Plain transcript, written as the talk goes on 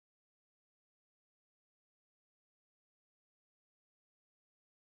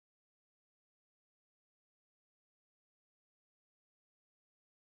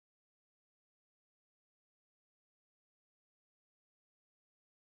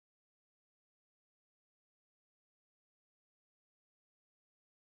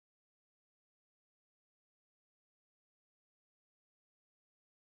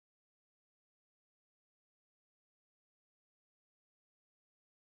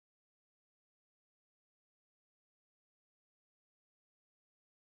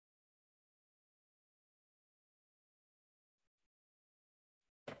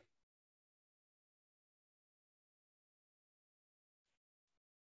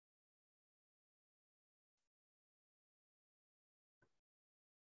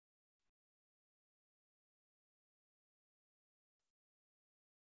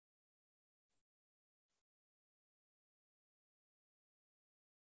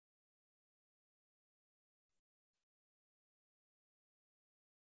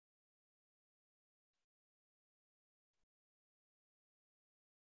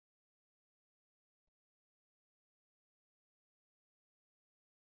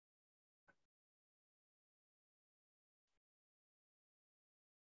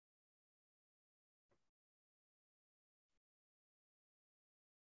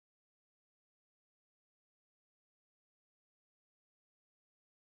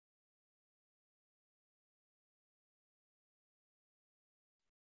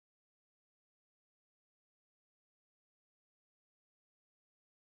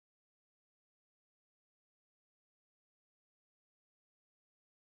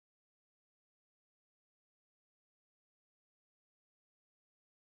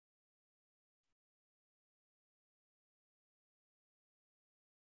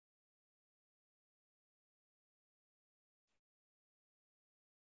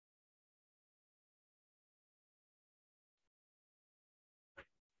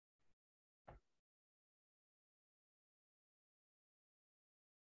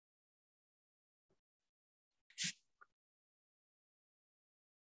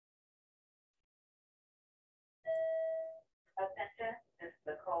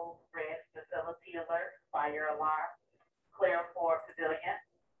code red facility alert, fire alarm, clear for pavilion,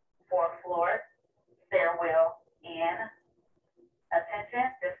 fourth floor, stairwell in.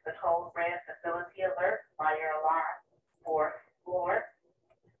 Attention, this is the code red facility alert, fire alarm, fourth floor,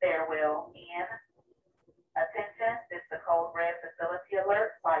 stairwell in. Attention, this is the code red facility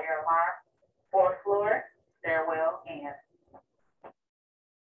alert, fire alarm, fourth floor, stairwell in.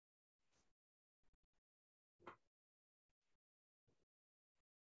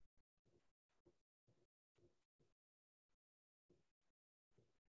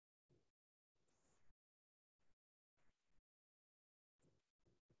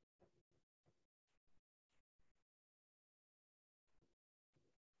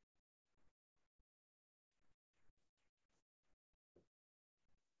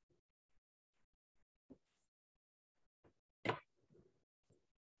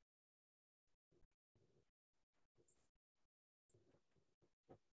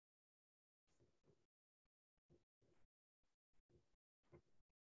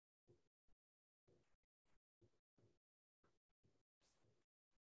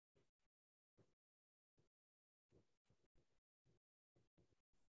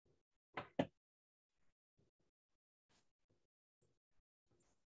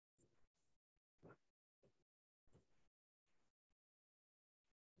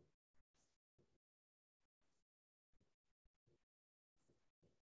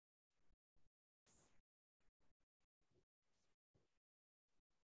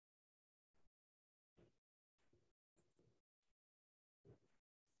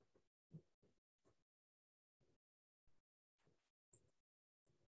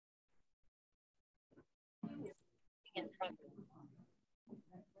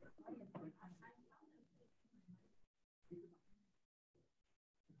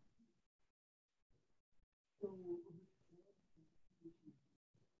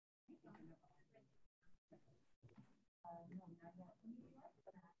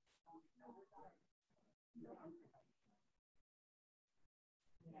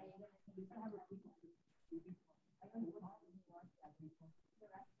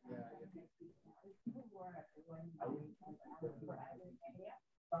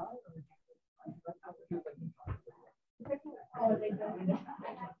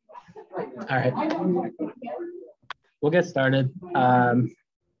 All right, we'll get started. I'm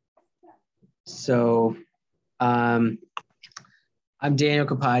Daniel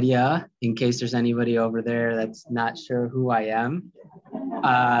Kapadia, in case there's anybody over there that's not sure who I am.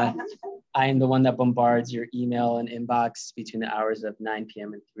 I am the one that bombards your email and inbox between the hours of 9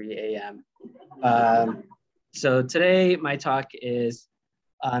 p.m. and 3 a.m. So today my talk is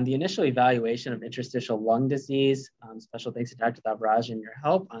on the initial evaluation of interstitial lung disease. Special thanks to Dr. Thavraj and your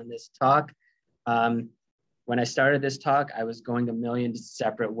help on this talk. When I started this talk, I was going a million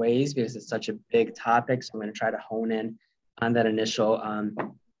separate ways because it's such a big topic. So I'm going to try to hone in on that initial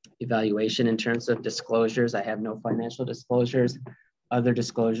evaluation. In terms of disclosures, I have no financial disclosures. Other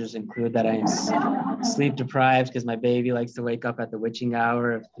disclosures include that I am sleep deprived because my baby likes to wake up at the witching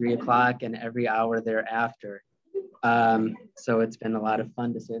hour of 3 o'clock and every hour thereafter. So it's been a lot of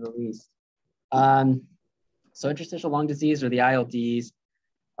fun, to say the least. So interstitial lung disease, or the ILDs,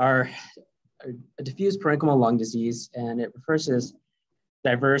 are a diffuse parenchymal lung disease, and it refers to this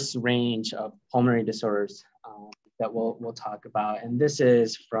diverse range of pulmonary disorders that we'll talk about. And this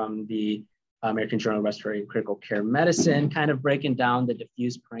is from the American Journal of Respiratory and Critical Care Medicine, kind of breaking down the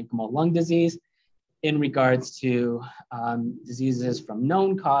diffuse parenchymal lung disease in regards to diseases from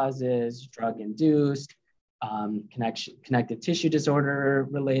known causes, drug-induced, connective tissue disorder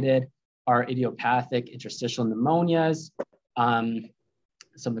related, are idiopathic interstitial pneumonias,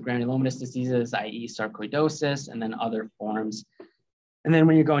 some of the granulomatous diseases, i.e. sarcoidosis, and then other forms. And then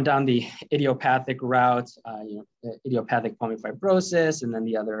when you're going down the idiopathic route, idiopathic pulmonary fibrosis, and then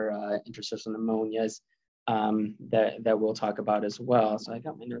the other interstitial pneumonias that we'll talk about as well. So I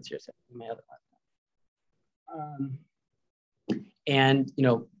got my notes here. So my other and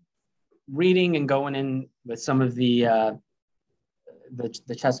reading and going in with some of the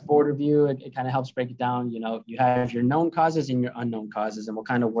chessboard review, it kind of helps break it down. You have your known causes and your unknown causes, and we'll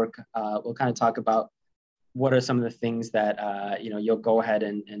kind of talk about what are some of the things that you'll go ahead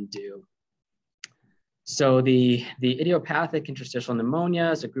and do. So the idiopathic interstitial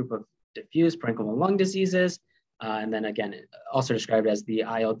pneumonia is a group of diffuse parenchymal lung diseases, and then again, also described as the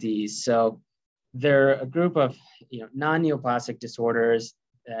ILDs. So they're a group of non-neoplastic disorders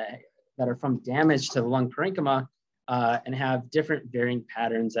that are from damage to the lung parenchyma and have different varying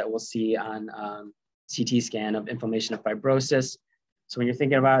patterns that we'll see on CT scan of inflammation and fibrosis. So when you're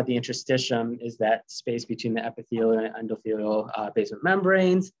thinking about it, the interstitium is that space between the epithelial and endothelial basement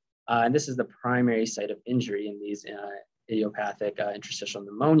membranes. And this is the primary site of injury in these idiopathic interstitial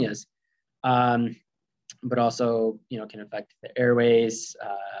pneumonias. But also, can affect the airways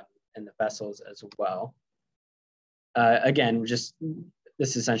and the vessels as well. Again,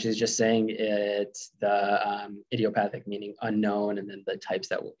 this essentially is just saying it's the idiopathic, meaning unknown, and then the types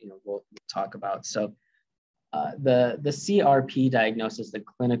that we'll talk about. So the CRP diagnosis, the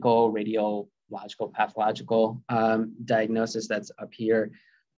clinical radiological pathological diagnosis that's up here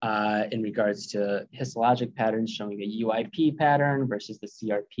in regards to histologic patterns showing a UIP pattern versus the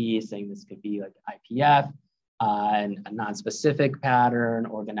CRP, saying this could be like IPF, and a non-specific pattern,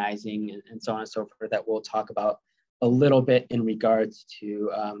 organizing, and so on and so forth, that we'll talk about a little bit in regards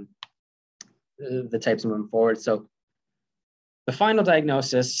to the types moving forward. So the final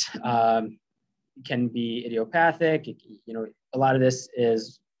diagnosis can be idiopathic. A lot of this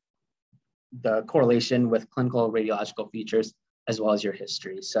is the correlation with clinical radiological features as well as your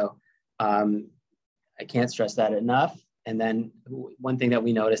history. So I can't stress that enough. And then one thing that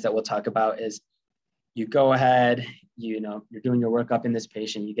we noticed that we'll talk about is you go ahead, you're doing your workup in this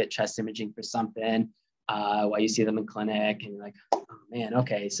patient, you get chest imaging for something while you see them in clinic, and you're like, oh man,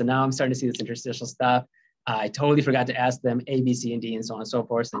 okay, so now I'm starting to see this interstitial stuff. I totally forgot to ask them A, B, C, and D, and so on and so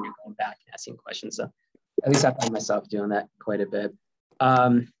forth. So then you're going back and asking questions. So at least I find myself doing that quite a bit.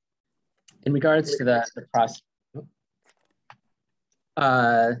 In regards to the process,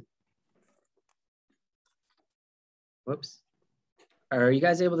 whoops. Are you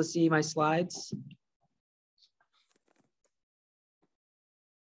guys able to see my slides?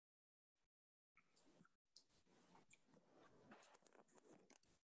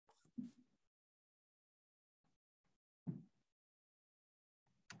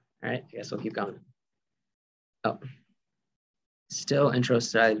 All right, I guess we'll keep going. Oh, still intro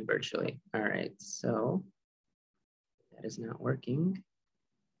slide virtually. All right, so that is not working.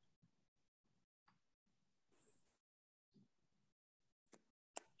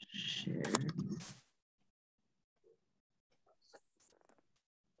 Share.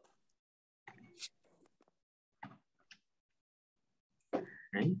 All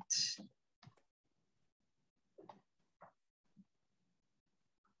right.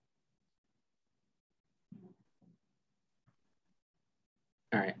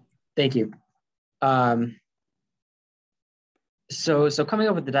 All right, thank you. So coming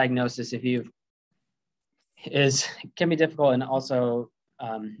up with the diagnosis, can be difficult, and also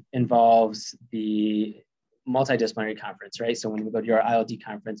involves the multidisciplinary conference, right? So when we go to your ILD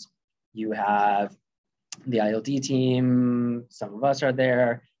conference, you have the ILD team, some of us are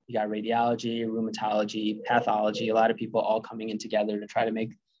there, you got radiology, rheumatology, pathology, a lot of people all coming in together to try to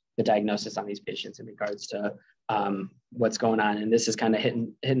make the diagnosis on these patients in regards to what's going on. And this is kind of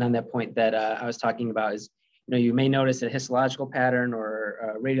hitting on that point that I was talking about is, you may notice a histological pattern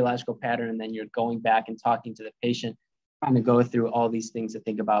or a radiological pattern, and then you're going back and talking to the patient, trying to go through all these things to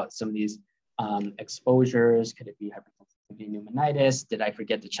think about some of these exposures. Could it be hypersensitivity pneumonitis? Did I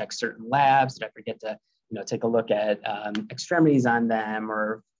forget to check certain labs? Did I forget to take a look at extremities on them,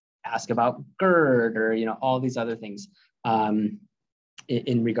 or ask about GERD, or all these other things in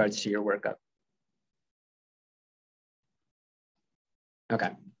regards to your workup?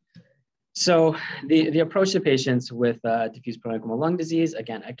 Okay. So the approach to patients with diffuse bronchial lung disease,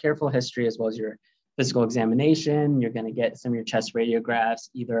 again, a careful history as well as your physical examination. You're going to get some of your chest radiographs,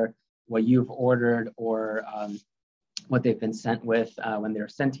 either what you've ordered or what they've been sent with when they're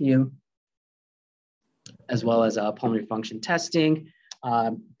sent to you, as well as pulmonary function testing.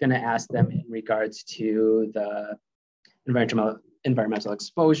 Going to ask them in regards to the environmental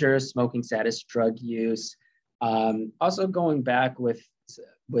exposure, smoking status, drug use. Also going back with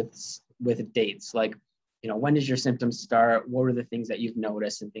dates, like, when does your symptoms start? What were the things that you've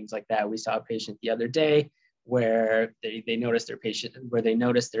noticed and things like that? We saw a patient the other day where they noticed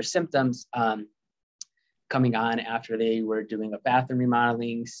their symptoms coming on after they were doing a bathroom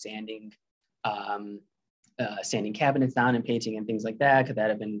remodeling, sanding cabinets down and painting and things like that. Could that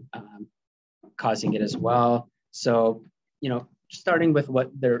have been causing it as well? So, starting with what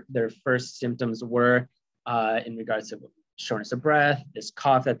their first symptoms were in regards to shortness of breath, this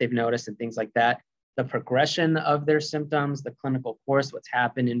cough that they've noticed and things like that, the progression of their symptoms, the clinical course, what's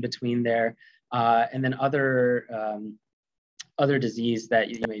happened in between there, and then other disease that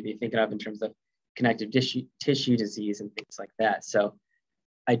you may be thinking of in terms of connective tissue disease and things like that. So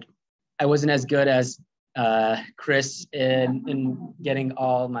I wasn't as good as Chris in getting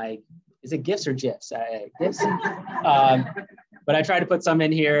all my, is it GIFs or GIFs? GIFs? But I try to put some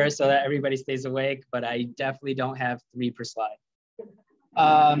in here so that everybody stays awake, but I definitely don't have 3 per slide.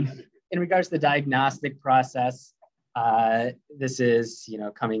 In regards to the diagnostic process, this is,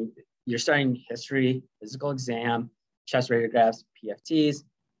 coming you're starting history, physical exam, chest radiographs, PFTs,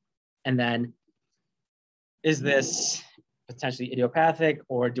 and then is this potentially idiopathic,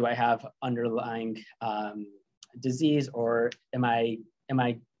 or do I have underlying disease, or am I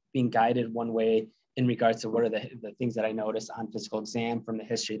being guided one way in regards to what are the things that I noticed on physical exam from the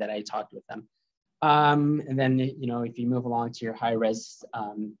history that I talked with them. And then, you know, if you move along to your high-res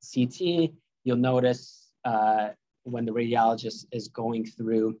CT, you'll notice when the radiologist is going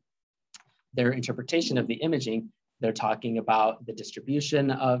through their interpretation of the imaging, they're talking about the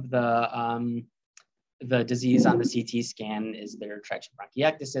distribution of the disease on the CT scan. Is there traction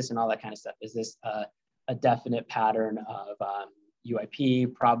bronchiectasis and all that kind of stuff? Is this a definite pattern of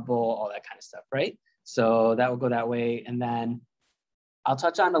UIP, probable, all that kind of stuff, right? So that will go that way. And then I'll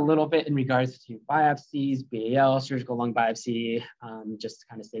touch on a little bit in regards to biopsies, BAL, surgical lung biopsy, just to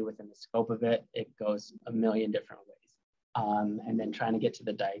kind of stay within the scope of it. It goes a million different ways. And then trying to get to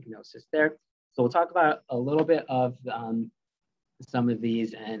the diagnosis there. So we'll talk about a little bit of some of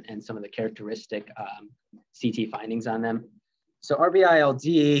these and some of the characteristic CT findings on them. So RBILD,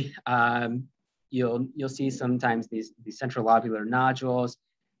 you'll see sometimes these central lobular nodules.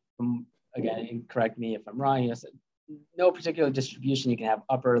 Again, and correct me if I'm wrong, no particular distribution. You can have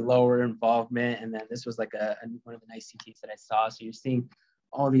upper, lower involvement, and then this was like one of the nice CTs that I saw. So you're seeing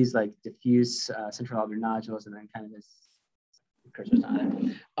all these like diffuse central lobular nodules, and then kind of this cursors on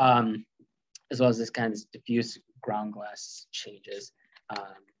it, as well as this kind of diffuse ground glass changes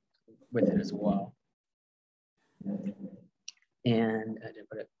with it as well. And I didn't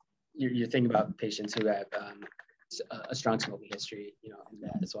put it. You're thinking about patients who have a strong smoking history, you know, in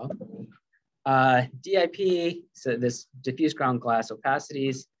that as well. DIP, so this diffuse ground glass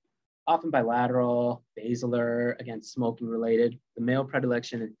opacities, often bilateral, basilar, again, smoking related. The male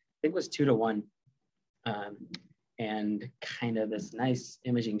predilection, I think, was 2 to 1. And kind of this nice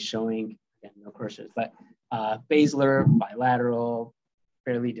imaging showing, again, no cursors, but basilar, bilateral,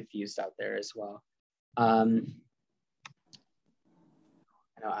 fairly diffuse out there as well. I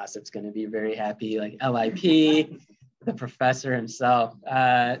know Asif's going to be very happy, like LIP, the professor himself.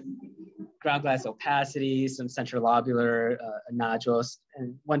 Ground glass opacity, some central lobular nodules.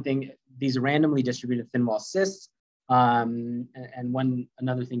 And one thing, these randomly distributed thin wall cysts. And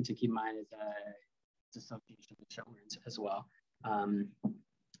another thing to keep in mind is dissociation with Sjogren's as well.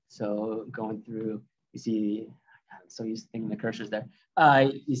 So going through, you see, so you're thinking the cursors there.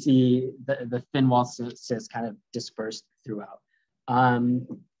 You see the thin wall cysts kind of dispersed throughout.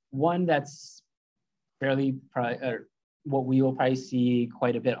 One that's fairly, what we will probably see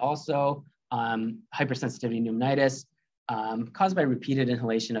quite a bit also, hypersensitivity pneumonitis caused by repeated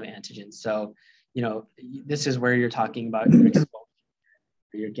inhalation of antigens. So, you know, this is where you're talking about your exposure.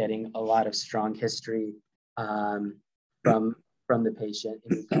 You're getting a lot of strong history from the patient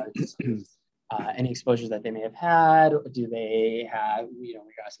in regards to any exposures that they may have had. Do they have, you know,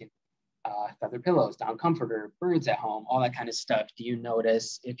 we're asking feather pillows, down comforter, birds at home, all that kind of stuff. Do you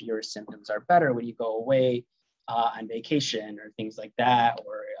notice if your symptoms are better when you go away on vacation or things like that,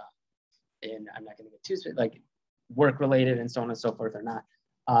 or and I'm not going to get too specific, like work related and so on and so forth or not.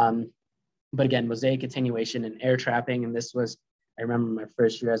 But again, mosaic attenuation and air trapping. And this was, I remember my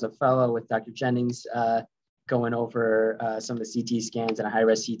first year as a fellow with Dr. Jennings going over some of the CT scans and a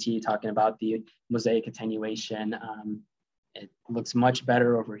high-res CT talking about the mosaic attenuation. It looks much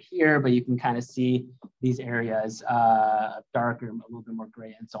better over here, but you can kind of see these areas darker, a little bit more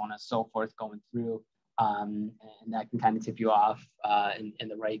gray and so on and so forth going through. And that can kind of tip you off in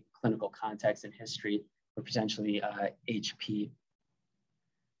the right clinical context and history for potentially HP.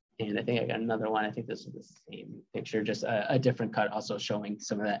 And I think I got another one. I think this is the same picture, just a different cut also showing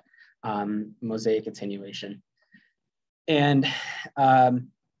some of that mosaic attenuation. And,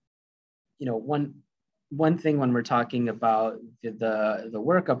 you know, one thing when we're talking about the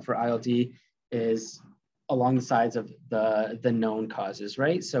workup for ILD is along the sides of the known causes,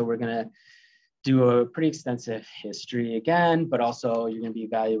 right? So we're going to do a pretty extensive history again, but also you're going to be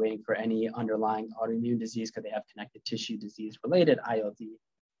evaluating for any underlying autoimmune disease because they have connective tissue disease related ILD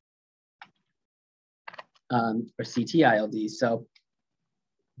or CT ILD. So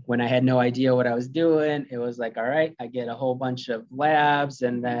when I had no idea what I was doing, it was like, all right, I get a whole bunch of labs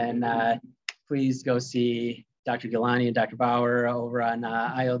and then please go see Dr. Gilani and Dr. Bauer over on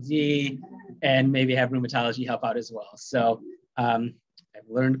ILD and maybe have rheumatology help out as well. So I've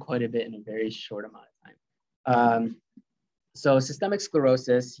learned quite a bit in a very short amount of time. So systemic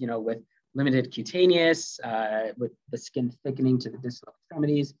sclerosis, you know, with limited cutaneous, with the skin thickening to the distal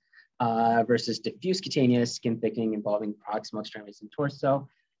extremities versus diffuse cutaneous skin thickening involving proximal extremities and torso.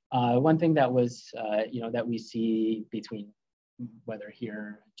 One thing that was, you know, that we see between whether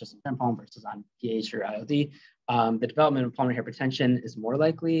here just in home versus on PH or ILD. The development of pulmonary hypertension is more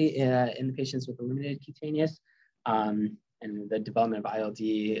likely in the patients with illuminated cutaneous, and the development of ILD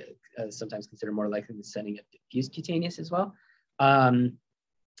is sometimes considered more likely in the setting of diffuse cutaneous as well. And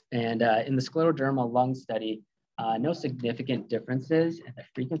in the scleroderma lung study, no significant differences in the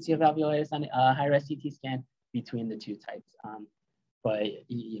frequency of valvulitis on high-res CT scan between the two types. But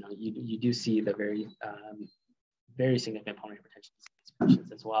you do see the very significant pulmonary hypertension in these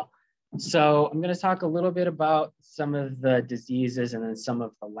patients as well. So I'm going to talk a little bit about some of the diseases and then some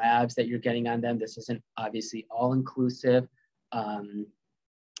of the labs that you're getting on them. This isn't obviously all inclusive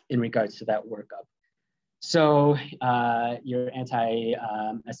in regards to that workup. So your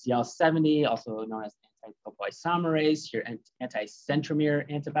anti-SCL70, also known as anti-topoisomerase, your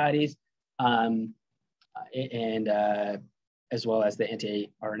anti-centromere antibodies, and as well as the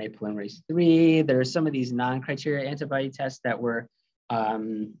anti-RNA polymerase 3. There are some of these non-criteria antibody tests that were a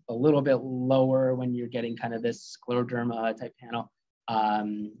little bit lower when you're getting kind of this scleroderma type panel.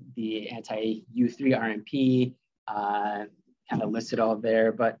 The anti-U3 RNP kind of listed all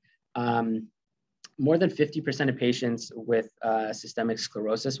there, but more than 50% of patients with systemic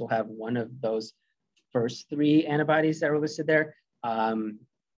sclerosis will have one of those first 3 antibodies that were listed there. And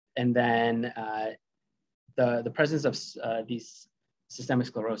then the presence of these systemic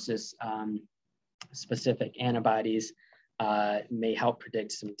sclerosis specific antibodies may help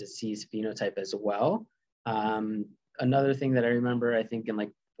predict some disease phenotype as well. Another thing that I remember, I think in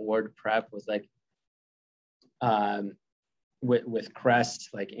like board prep was like with CREST,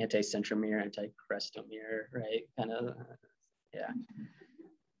 like anti-centromere, anti-crestomere, right? Kind of, yeah,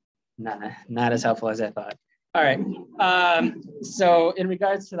 not as helpful as I thought. All right, so in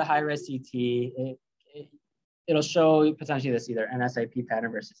regards to the high-res CT, it'll show potentially this either NSIP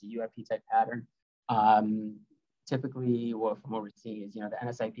pattern versus a UIP type pattern. Typically, well, from what we're seeing is, the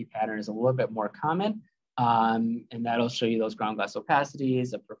NSIP pattern is a little bit more common, and that'll show you those ground glass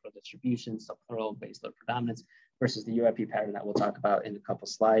opacities, a peripheral distribution, subpleural baseload predominance, versus the UIP pattern that we'll talk about in a couple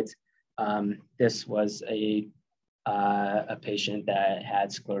slides. This was a patient that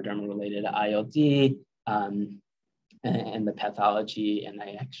had scleroderma-related ILD, and the pathology, and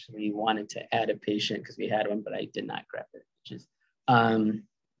I actually wanted to add a patient because we had one, but I did not grab it, which is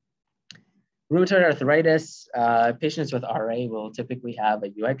rheumatoid arthritis. Patients with RA will typically have a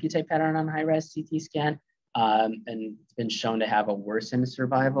UIP type pattern on high-res CT scan, and it's been shown to have a worsened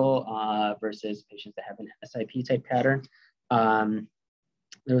survival versus patients that have an SIP type pattern.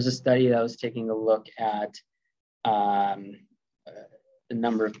 There was a study that was taking a look at the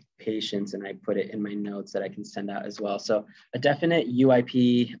number of patients, and I put it in my notes that I can send out as well. So a definite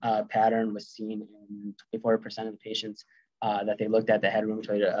UIP pattern was seen in 24% of the patients that they looked at that had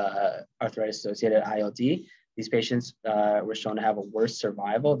rheumatoid arthritis associated ILD. These patients were shown to have a worse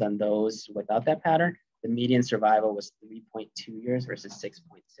survival than those without that pattern. The median survival was 3.2 years versus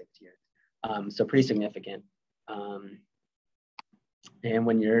 6.6 years. So pretty significant. And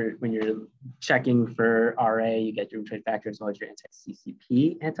when you're checking for RA, you get your rheumatoid factor as well as your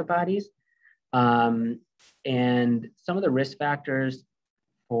anti-CCP antibodies. And some of the risk factors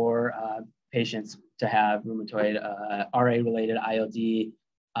for patients to have rheumatoid RA-related ILD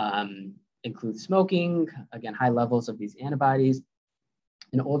include smoking, again, high levels of these antibodies,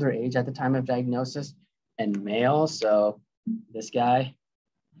 an older age at the time of diagnosis, and male. So this guy,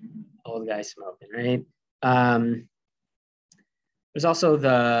 old guy smoking, right? There's also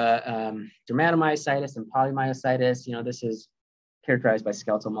the dermatomyositis and polymyositis. This is characterized by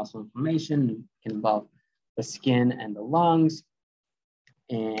skeletal muscle inflammation, can involve the skin and the lungs,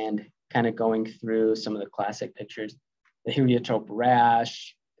 and kind of going through some of the classic pictures, the heliotrope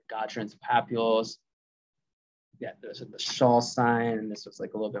rash, the Gottran's papules. Yeah, there's the shawl sign, and this was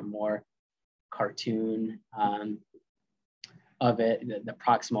like a little bit more cartoon of it, the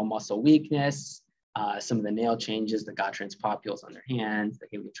proximal muscle weakness, some of the nail changes, the Gottran's papules on their hands, the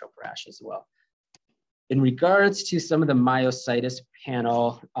heliotrope rash as well. In regards to some of the myositis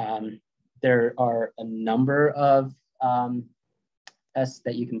panel, there are a number of tests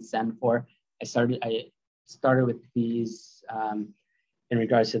that you can send for. I started with these in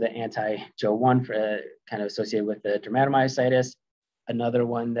regards to the anti-Jo1 for kind of associated with the dermatomyositis. Another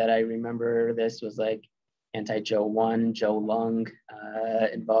one that I remember this was like anti-Jo1, Jo lung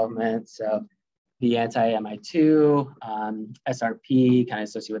involvement. So the anti-MI2, SRP, kind of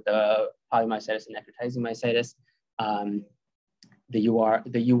associated with the polymyositis and necrotizing myositis, the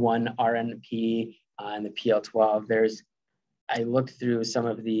U1 RNP, and the PL12. I looked through some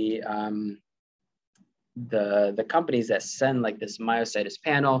of the companies that send like this myositis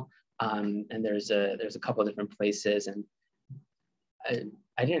panel, and there's a couple of different places, and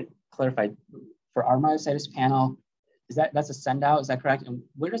I didn't clarify for our myositis panel. Is that's a send out? Is that correct? And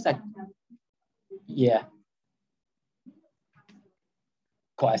where does that? Yeah.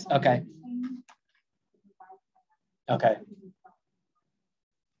 Class. Okay. Okay.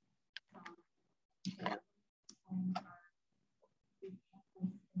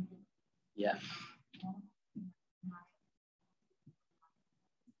 Yeah.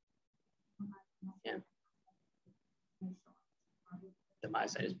 Yeah. The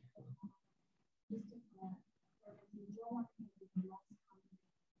myositis.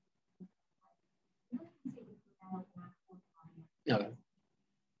 Okay.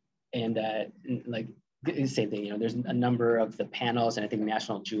 And like same thing, you know, there's a number of the panels, and I think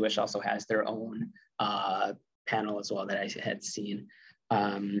National Jewish also has their own panel as well that I had seen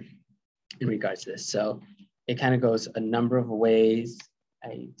in regards to this. So it kind of goes a number of ways.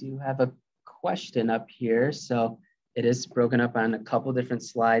 I do have a question up here. So it is broken up on a couple different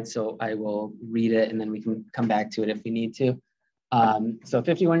slides. So I will read it and then we can come back to it if we need to. So a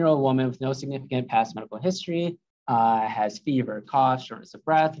 51-year-old woman with no significant past medical history has fever, cough, shortness of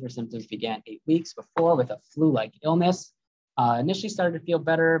breath. Her symptoms began 8 weeks before with a flu-like illness. Initially started to feel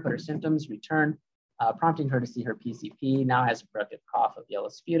better, but her symptoms returned, prompting her to see her PCP. Now has a productive cough of yellow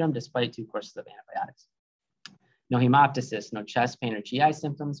sputum despite 2 courses of antibiotics. No hemoptysis, no chest pain or GI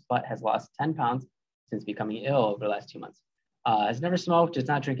symptoms, but has lost 10 pounds since becoming ill over the last 2 months. Has never smoked, does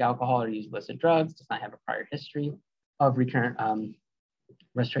not drink alcohol or use illicit drugs, does not have a prior history of recurrent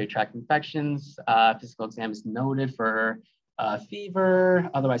respiratory tract infections. Physical exam is noted for fever,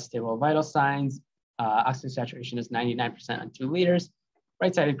 otherwise stable vital signs. Oxygen saturation is 99% on 2 liters.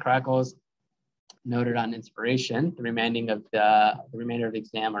 Right-sided crackles noted on inspiration. The remainder of the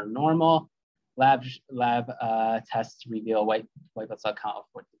exam are normal. Lab tests reveal white blood cell count of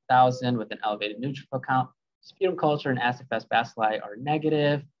 14,000 with an elevated neutrophil count. Sputum culture and acid-fast bacilli are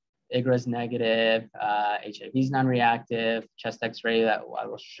negative. IGRA is negative. HIV is non-reactive. Chest X-ray that I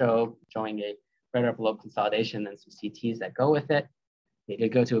will show, showing a red upper lobe consolidation and some CTs that go with it. They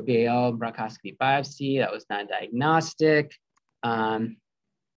did go to a BAL bronchoscopy biopsy that was non-diagnostic.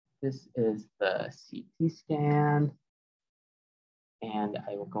 This is the CT scan. And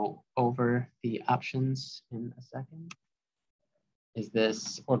I will go over the options in a second. Is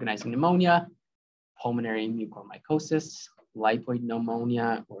this organizing pneumonia, pulmonary mucormycosis, lipoid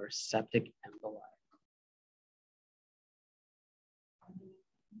pneumonia, or septic emboli?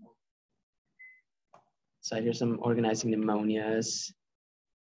 So here's some organizing pneumonias.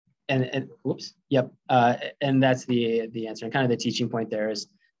 And whoops, yep. And that's the answer. And kind of the teaching point there is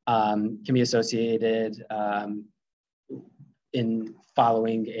can be associated in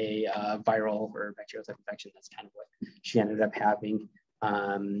following a viral or bacterial type infection. That's kind of what she ended up having,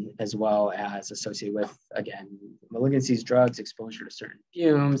 as well as associated with, again, malignancies, drugs, exposure to certain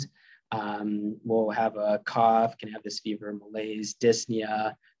fumes. We'll have a cough, can have this fever, malaise,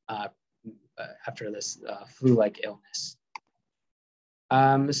 dyspnea after this flu-like illness.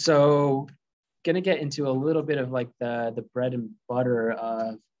 So gonna get into a little bit of like the bread and butter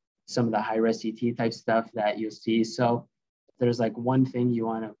of some of the high-risk CT type stuff that you'll see. So there's like one thing you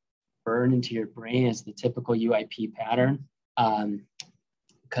want to burn into your brain is the typical UIP pattern.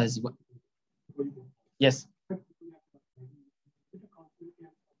 Because yes.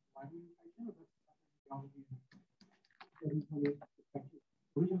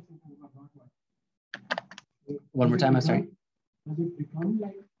 One more time, I'm sorry. Does it become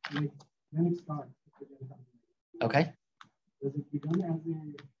like when it starts? Okay. Does it become as a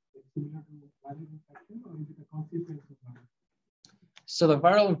similar to viral infection, or is it a consequence of viral? So the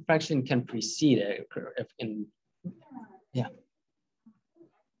viral infection can precede it if in, yeah.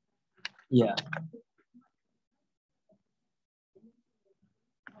 Yeah.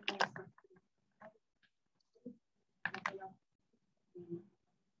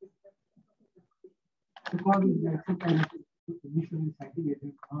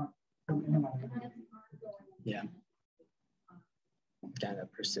 Yeah. Kind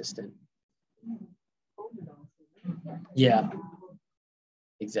of persistent. Yeah.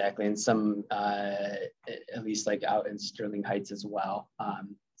 Exactly, and some, at least like out in Sterling Heights as well,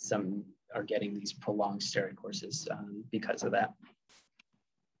 some are getting these prolonged steroid courses because of that.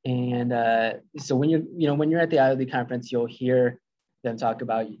 And so when you're at the ILD conference, you'll hear them talk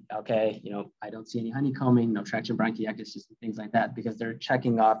about, okay, I don't see any honeycombing, no traction bronchiectasis, and things like that, because they're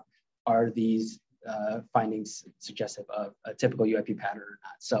checking off, are these findings suggestive of a typical UIP pattern or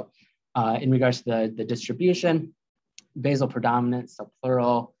not? So in regards to the distribution, basal predominant,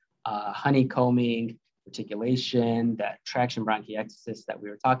 subpleural, honeycombing, reticulation, that traction bronchiectasis that we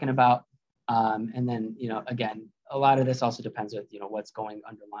were talking about. And then, again, a lot of this also depends with, what's going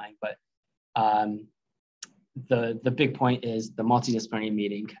underlying, but the big point is the multidisciplinary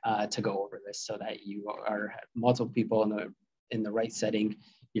meeting to go over this so that you are multiple people in the right setting.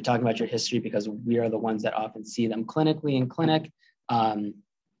 You're talking about your history because we are the ones that often see them clinically in clinic. And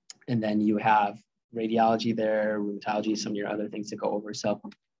then you have radiology there, rheumatology, some of your other things to go over. So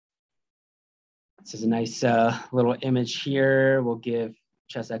this is a nice little image here. We'll give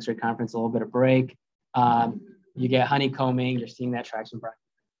chest x-ray conference a little bit of break. You get honeycombing, you're seeing that traction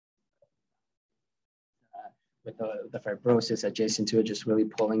with the fibrosis adjacent to it, just really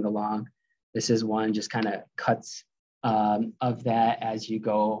pulling along. This is one just kind of cuts of that as you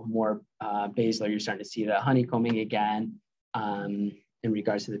go more basilar. You're starting to see the honeycombing again in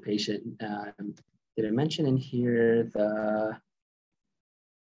regards to the patient. Did I mention in here the,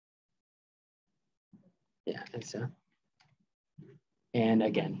 yeah, I think so. And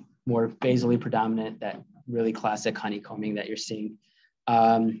again, more basally predominant, that really classic honeycombing that you're seeing.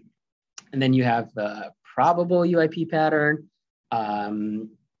 And then you have the probable UIP pattern. And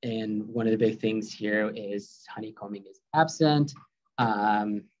one of the big things here is honeycombing is absent.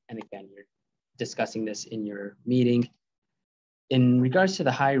 And again, you're discussing this in your meeting. In regards to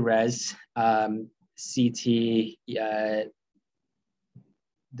the high res CT,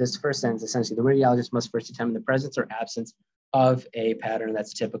 this first sentence, essentially, the radiologist must first determine the presence or absence of a pattern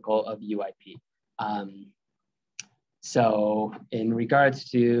that's typical of UIP. So in regards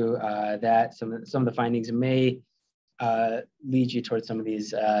to that, some of the findings may lead you towards some of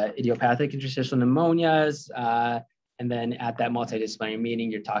these idiopathic interstitial pneumonias. And then at that multidisciplinary meeting,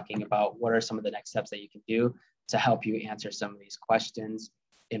 you're talking about what are some of the next steps that you can do to help you answer some of these questions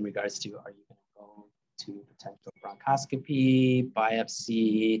in regards to, are you going to go to potential bronchoscopy,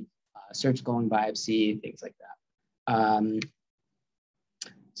 biopsy, surgical lung biopsy, things like that.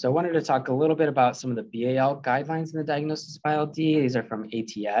 So I wanted to talk a little bit about some of the BAL guidelines in the diagnosis of ILD. These are from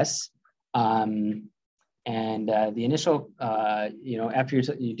ATS. And the initial, after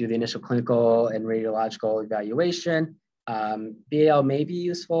you do the initial clinical and radiological evaluation, BAL may be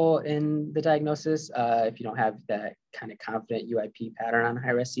useful in the diagnosis if you don't have that kind of confident UIP pattern on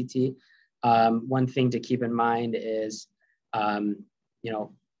high-res CT. One thing to keep in mind is,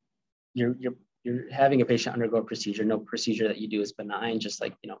 you're having a patient undergo a procedure. No procedure that you do is benign, just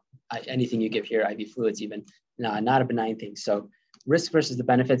like, anything you give here, IV fluids even, not a benign thing. So risk versus the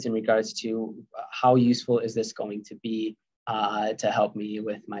benefits in regards to how useful is this going to be to help me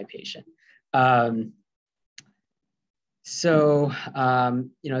with my patient. Taking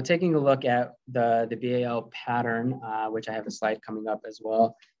a look at the BAL pattern, which I have a slide coming up as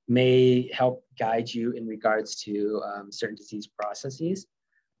well, may help guide you in regards to certain disease processes.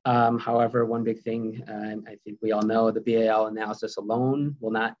 However, one big thing, I think we all know, the BAL analysis alone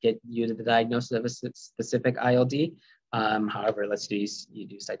will not get you to the diagnosis of a specific ILD. However, let's do you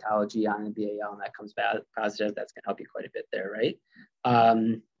do cytology on a BAL and that comes back positive, that's going to help you quite a bit there, right?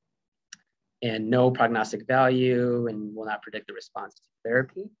 And no prognostic value and will not predict the response to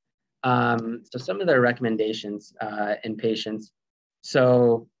therapy. So some of the recommendations in patients.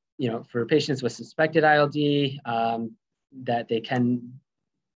 So, for patients with suspected ILD,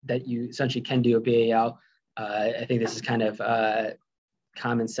 that you essentially can do a BAL. I think this is kind of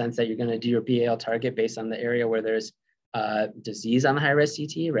common sense that you're going to do your BAL target based on the area where there's disease on the high-res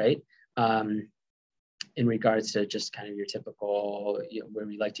CT, right? In regards to just kind of your typical, where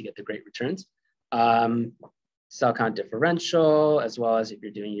we like to get the great returns. Cell count differential, as well as if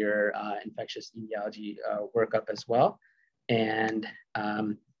you're doing your infectious etiology workup as well. And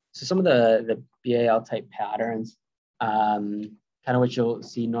so some of the BAL type patterns, kind of what you'll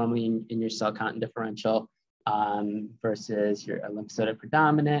see normally in your cell count and differential versus your lymphocytic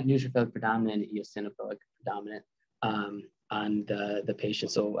predominant, neutrophilic predominant, and eosinophilic predominant on the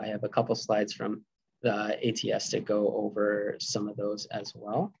patient. So I have a couple slides from the ATS to go over some of those as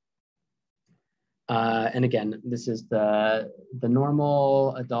well. And again, this is the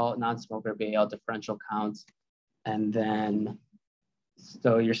normal adult non-smoker BAL differential counts. And then,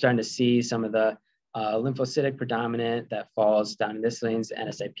 so you're starting to see some of the lymphocytic predominant that falls down in this lanes,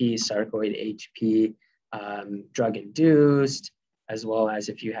 NSIP, sarcoid, HP, drug-induced, as well as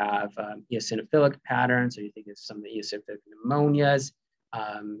if you have eosinophilic patterns, or you think of some of the eosinophilic pneumonias,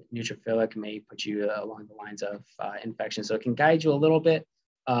 neutrophilic may put you along the lines of infection. So it can guide you a little bit,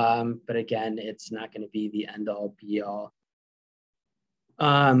 but again, it's not going to be the end-all, be-all.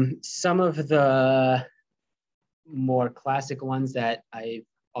 Some of the more classic ones that I've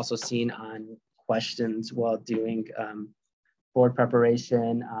also seen on questions while doing board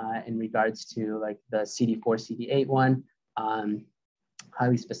preparation in regards to like the CD4, CD8 one.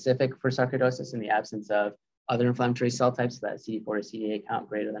 highly specific for sarcoidosis in the absence of other inflammatory cell types, so that CD4 to CD8 count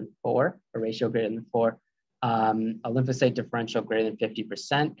greater than 4, a ratio greater than 4. A lymphocyte differential greater than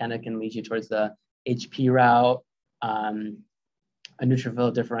 50% kind of can lead you towards the HP route. A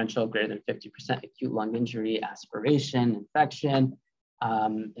neutrophil differential greater than 50%, acute lung injury, aspiration, infection.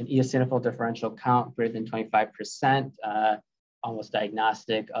 An eosinophil differential count greater than 25%, almost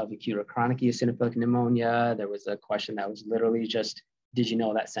diagnostic of acute or chronic eosinophilic pneumonia. There was a question that was literally just, did you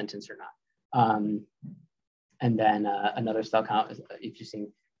know that sentence or not? And then another cell count is if you're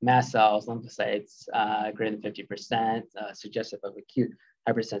seeing mast cells, lymphocytes greater than 50%, suggestive of acute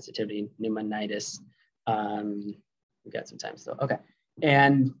hypersensitivity, pneumonitis. We got some time still. Okay.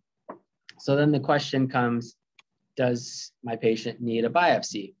 And so then the question comes, does my patient need a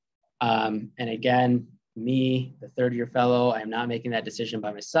biopsy? And again, me, the third-year fellow, I am not making that decision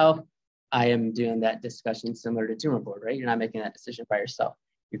by myself. I am doing that discussion similar to tumor board, right? You're not making that decision by yourself.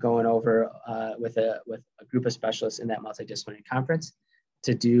 You're going over with a group of specialists in that multidisciplinary conference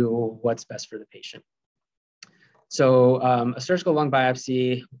to do what's best for the patient. So a surgical lung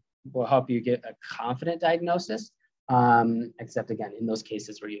biopsy will help you get a confident diagnosis, except again, in those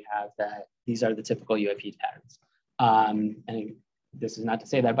cases where you have that, these are the typical UIP patterns. And this is not to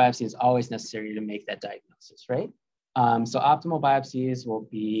say that biopsy is always necessary to make that diagnosis, right? So optimal biopsies will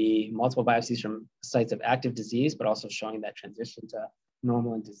be multiple biopsies from sites of active disease, but also showing that transition to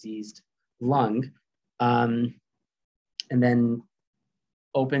normal and diseased lung. And then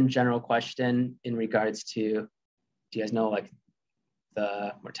open general question in regards to, do you guys know like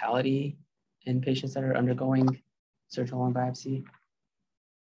the mortality in patients that are undergoing surgical lung biopsy?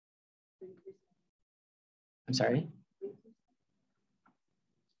 I'm sorry?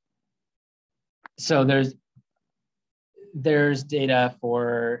 So there's data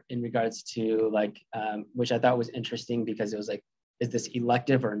for in regards to like, which I thought was interesting because it was like, is this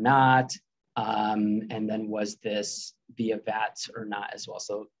elective or not? And then was this via VATS or not as well?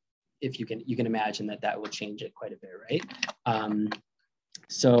 So if you can imagine that will change it quite a bit, right?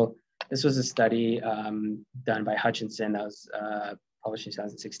 So this was a study done by Hutchinson that was published in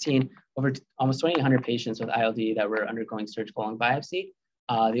 2016, over almost 2,800 patients with ILD that were undergoing surgical lung biopsy.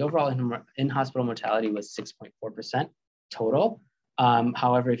 The overall in-hospital mortality was 6.4% total.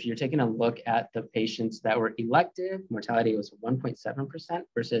 However, if you're taking a look at the patients that were elective, mortality was 1.7%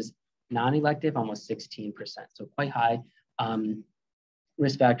 versus non-elective, almost 16%. So quite high.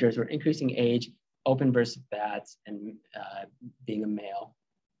 Risk factors were increasing age, open versus VATS, and being a male.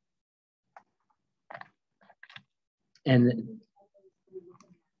 And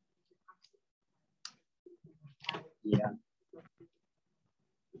yeah.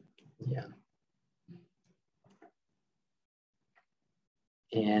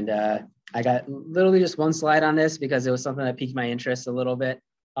 And I got literally just one slide on this because it was something that piqued my interest a little bit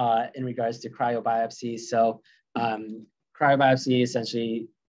in regards to cryobiopsy. So cryobiopsy, essentially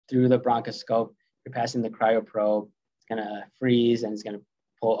through the bronchoscope, you're passing the cryoprobe, it's gonna freeze and it's gonna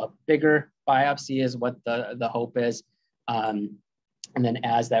pull a bigger biopsy is what the hope is. And then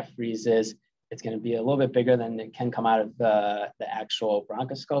as that freezes, it's gonna be a little bit bigger than it can come out of the actual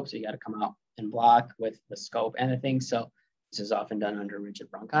bronchoscope. So you gotta come out and block with the scope and the thing. So this is often done under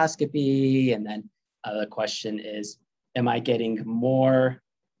rigid bronchoscopy. And then the question is, am I getting more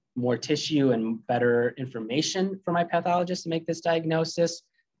tissue and better information for my pathologist to make this diagnosis?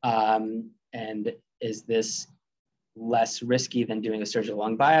 And is this less risky than doing a surgical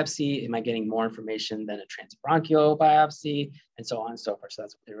lung biopsy? Am I getting more information than a transbronchial biopsy? And so on and so forth. So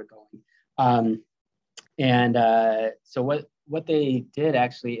that's what they were going. So what they did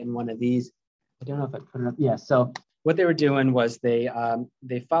actually in one of these, I don't know if I put it up. Yeah, so what they were doing was they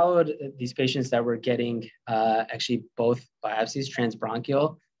followed these patients that were getting actually both biopsies,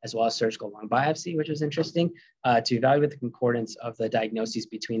 transbronchial as well as surgical lung biopsy, which was interesting, to evaluate the concordance of the diagnoses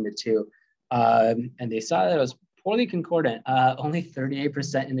between the two. And they saw that it was poorly concordant, only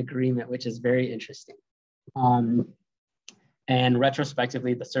 38% in agreement, which is very interesting. And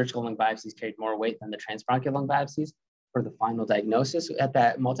retrospectively, the surgical lung biopsies carried more weight than the transbronchial lung biopsies for the final diagnosis at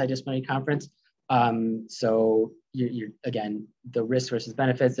that multidisciplinary conference. So you're again, the risk versus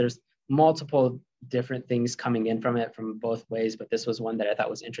benefits, there's multiple different things coming in from it from both ways, but this was one that I thought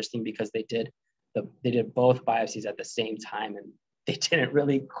was interesting because they did both biopsies at the same time and they didn't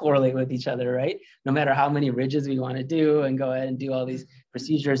really correlate with each other, right? No matter how many ridges we want to do and go ahead and do all these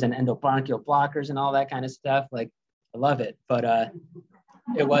procedures and endobronchial blockers and all that kind of stuff, like I love it, but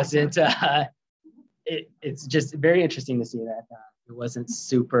it wasn't, it's just very interesting to see that it wasn't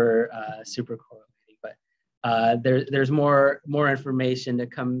super correlating. There's more information to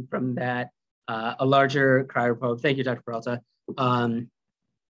come from that. A larger cryoprobe. Thank you, Dr. Peralta.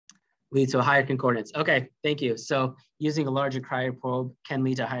 Lead to a higher concordance. Okay, thank you. So using a larger cryoprobe can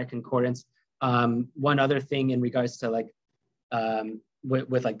lead to higher concordance. One other thing in regards to like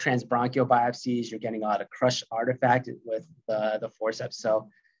with like transbronchial biopsies, you're getting a lot of crush artifact with the forceps. So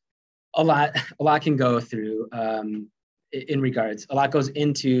a lot can go through in regards. A lot goes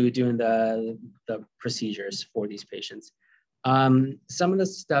into doing the procedures for these patients. Some of the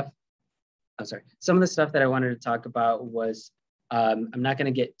stuff that I wanted to talk about was I'm not going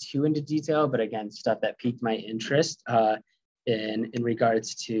to get too into detail, but again, stuff that piqued my interest in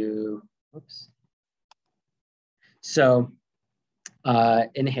regards to. Oops. So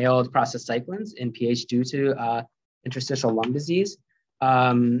inhaled prostacyclins in PH due to interstitial lung disease.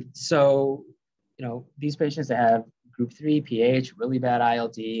 So, you know, these patients that have group 3 PH, really bad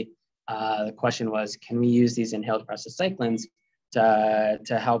ILD, the question was, can we use these inhaled prostacyclins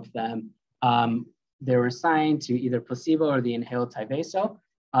to help them? They were assigned to either placebo or the inhaled Tyvaso.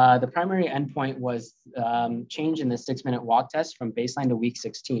 The primary endpoint was change in the 6-minute walk test from baseline to week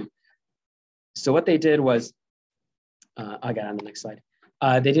 16. So what they did was, I got on the next slide.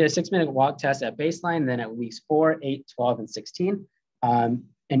 They did a 6-minute walk test at baseline, then at weeks 4, 8, 12, and 16. And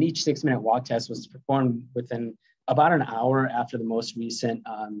each 6-minute walk test was performed within about an hour after the most recent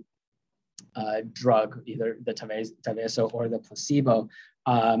drug, either the Tyvaso or the placebo.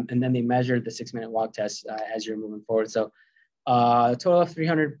 And then they measured the 6-minute walk test as you're moving forward. So a total of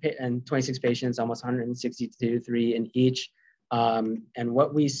 326 patients, almost 163 in each. And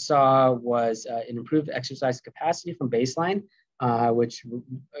what we saw was an improved exercise capacity from baseline, which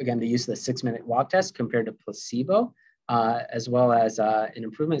again, the use of the 6-minute walk test compared to placebo, as well as an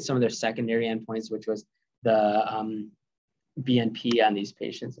improvement in some of their secondary endpoints, which was the BNP on these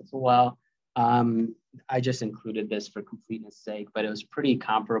patients as well. I just included this for completeness sake, but it was pretty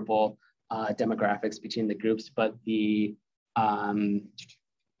comparable demographics between the groups, but the, I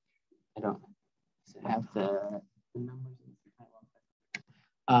don't have the numbers.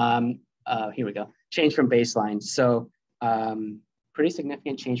 Here we go. Change from baseline. So pretty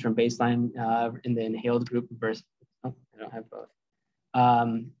significant change from baseline in the inhaled group versus, oh, I don't have both.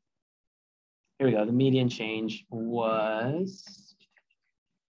 Here we go. The median change was,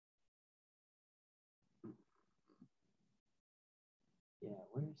 yeah,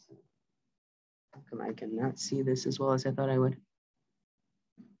 where is it? How come I cannot see this as well as I thought I would?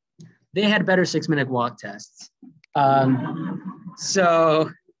 They had better 6-minute walk tests. So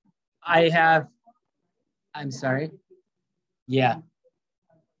I have, I'm sorry. Yeah.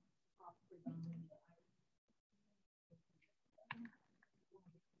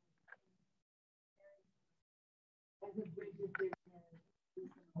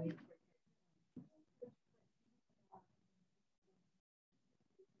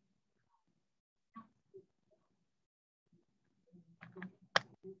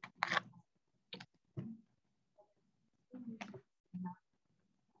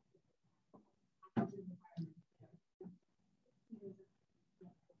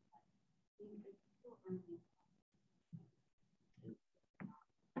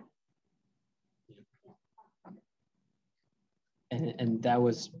 And that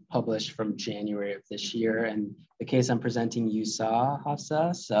was published from January of this year. And the case I'm presenting, you saw,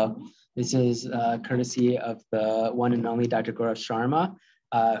 Hafsa. So this is courtesy of the one and only Dr. Gaurav Sharma,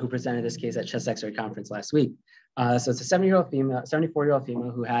 who presented this case at Chest X-ray conference last week. So it's a 74-year-old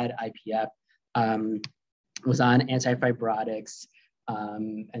female who had IPF, was on antifibrotics,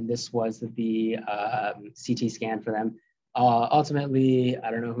 and this was the CT scan for them. Ultimately, I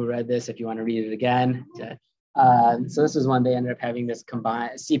don't know who read this, if you want to read it again. So this is when they ended up having this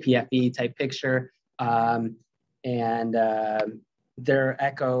combined CPFE type picture, and their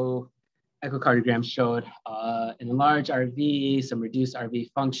echocardiogram showed an enlarged RV, some reduced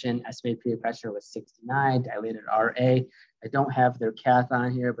RV function, estimated period pressure was 69, dilated RA. I don't have their cath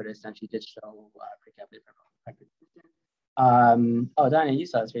on here, but essentially did show precapitated hypertension. Oh, Donna, you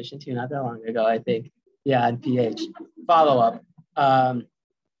saw this patient too, not that long ago, I think. Yeah, and pH. Follow up.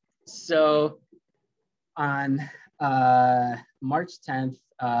 So on March 10th,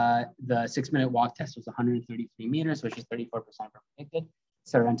 the 6-minute walk test was 133 meters, which is 34% predicted.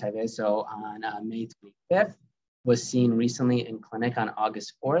 Started on Tyvaso on May 25th, was seen recently in clinic on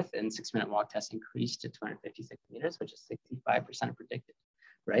August 4th, and 6-minute walk test increased to 256 meters, which is 65% predicted,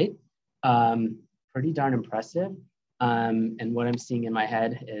 right? Pretty darn impressive. And what I'm seeing in my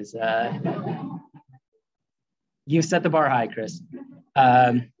head is, you set the bar high, Chris.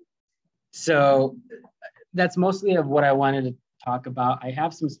 So that's mostly of what I wanted to talk about. I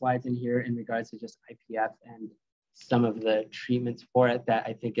have some slides in here in regards to just IPF and some of the treatments for it that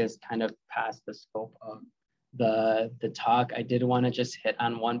I think is kind of past the scope of the talk, I did want to just hit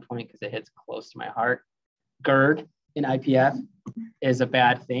on one point because it hits close to my heart. GERD in IPF is a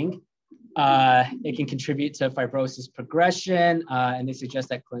bad thing. It can contribute to fibrosis progression, and they suggest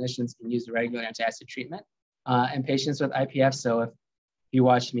that clinicians can use regular antacid treatment in patients with IPF. So if you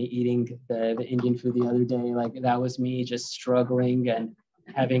watched me eating the Indian food the other day, like that was me just struggling and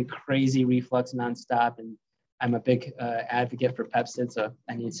having crazy reflux nonstop. And I'm a big advocate for Pepcid, so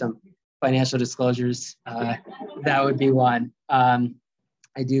I need some financial disclosures. That would be one. I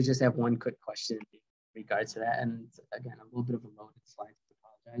do just have one quick question in regards to that. And again, a little bit of a loaded slide, I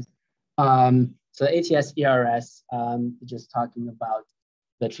apologize. So the ATS ERS, just talking about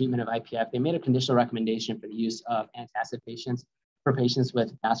the treatment of IPF, they made a conditional recommendation for the use of antacid patients for patients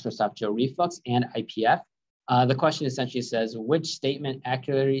with gastroesophageal reflux and IPF. The question essentially says, which statement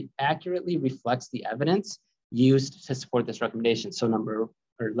accurately reflects the evidence used to support this recommendation? So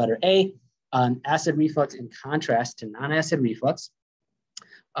letter A, acid reflux in contrast to non-acid reflux,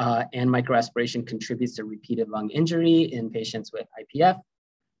 and microaspiration contributes to repeated lung injury in patients with IPF. I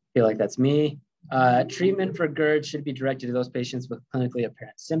feel like that's me. Treatment for GERD should be directed to those patients with clinically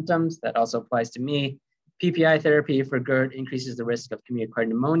apparent symptoms. That also applies to me. PPI therapy for GERD increases the risk of community-acquired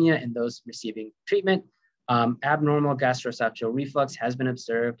pneumonia in those receiving treatment. Abnormal gastroesophageal reflux has been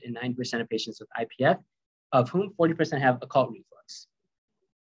observed in 90% of patients with IPF, of whom 40% have occult reflux.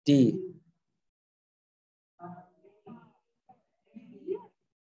 D.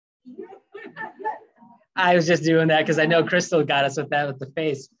 I was just doing that because I know Crystal got us with that with the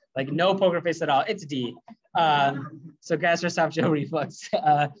face, like no poker face at all. It's D. So gastroesophageal reflux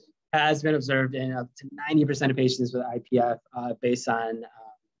has been observed in up to 90% of patients with IPF based on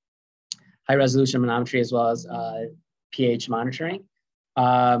high resolution manometry as well as pH monitoring.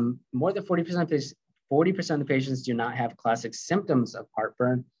 More than 40% of the patients do not have classic symptoms of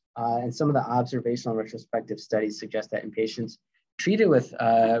heartburn. And some of the observational retrospective studies suggest that in patients treated with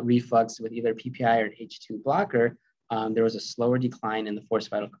reflux with either PPI or an H2 blocker, there was a slower decline in the forced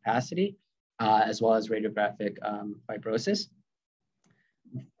vital capacity, as well as radiographic fibrosis.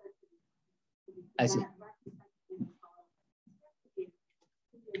 I see.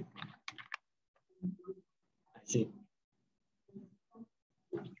 I see.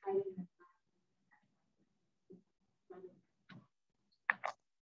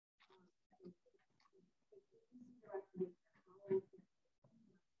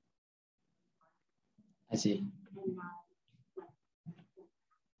 I see.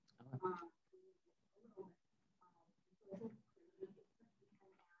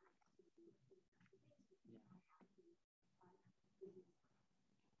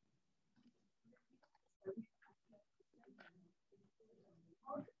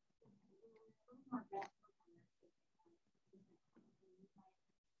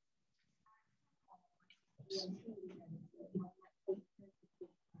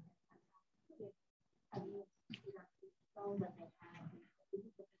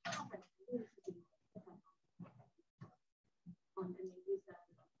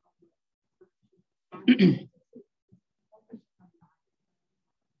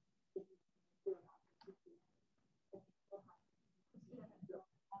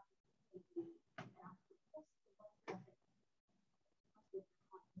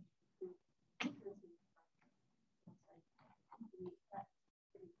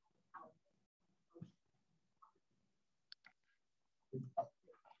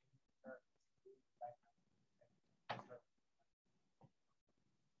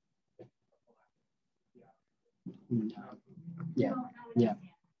 No. Yeah. Yeah.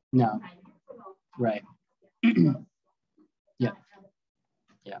 No. Right. Yeah.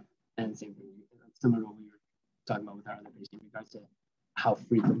 Yeah. And same thing, similar to what we were talking about with our other patient in regards to how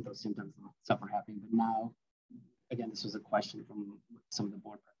frequent those symptoms and stuff are happening. But now, again, this was a question from some of the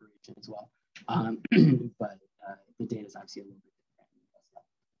board preparation as well. But the data is obviously a little bit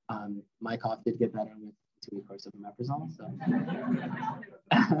different. My cough did get better with 2 week course of omeprazole. So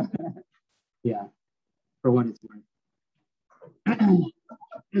yeah, for what it's worth.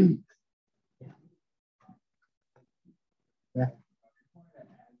 Yeah.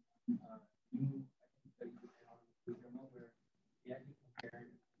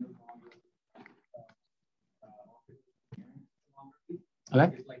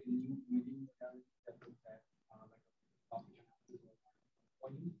 Okay.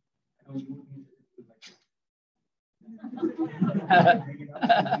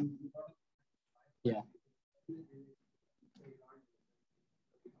 Yeah.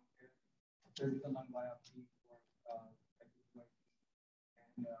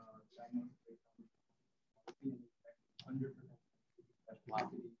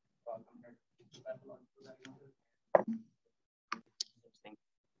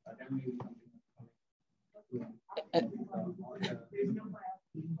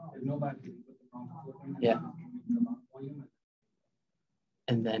 Yeah.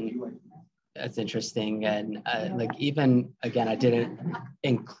 And then that's interesting. And like, even again, I didn't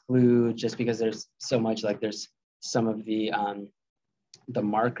include, just because there's so much, like there's some of the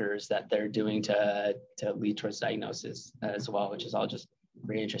markers that they're doing to lead towards diagnosis as well, which is all just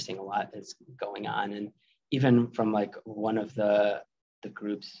very interesting. A lot is going on. And even from like one of the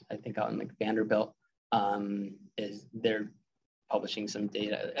groups, I think out in like Vanderbilt, is they're publishing some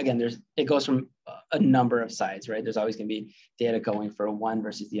data. Again, it goes from a number of sides, right? There's always going to be data going for one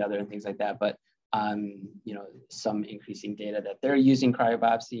versus the other and things like that. But you know, some increasing data that they're using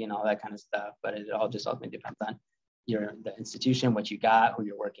cryobiopsy and all that kind of stuff. But it all just ultimately depends on the institution, what you got, who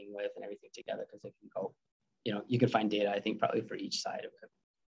you're working with, and everything together, because it can go, you know, you could find data, I think, probably for each side of it.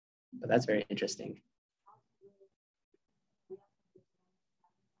 But that's very interesting.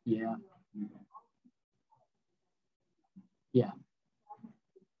 Yeah. Yeah.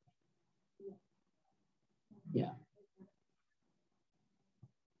 Yeah.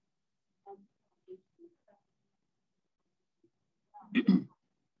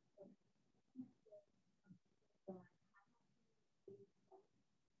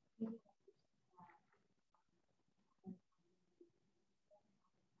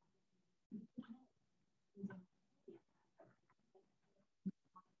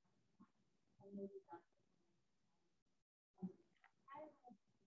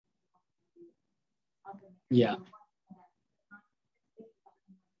 Yeah.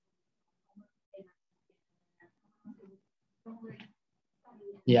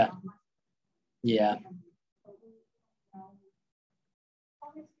 Yeah. Yeah.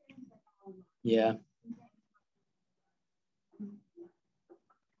 Yeah.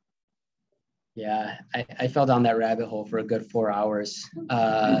 Yeah, I fell down that rabbit hole for a good 4 hours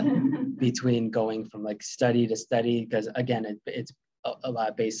between going from like study to study, because again, it's a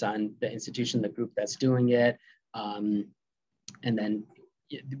lot based on the institution, the group that's doing it. And then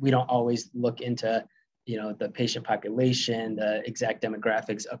we don't always look into, you know, the patient population, the exact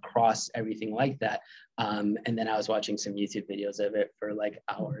demographics across everything like that. And then I was watching some YouTube videos of it for like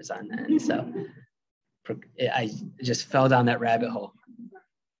hours on end. So I just fell down that rabbit hole.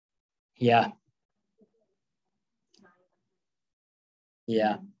 Yeah.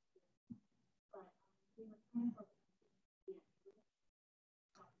 Yeah.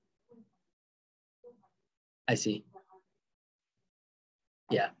 I see.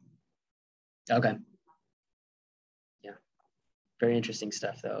 Yeah. Okay. Yeah. Very interesting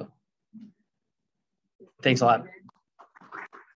stuff though. Thanks a lot.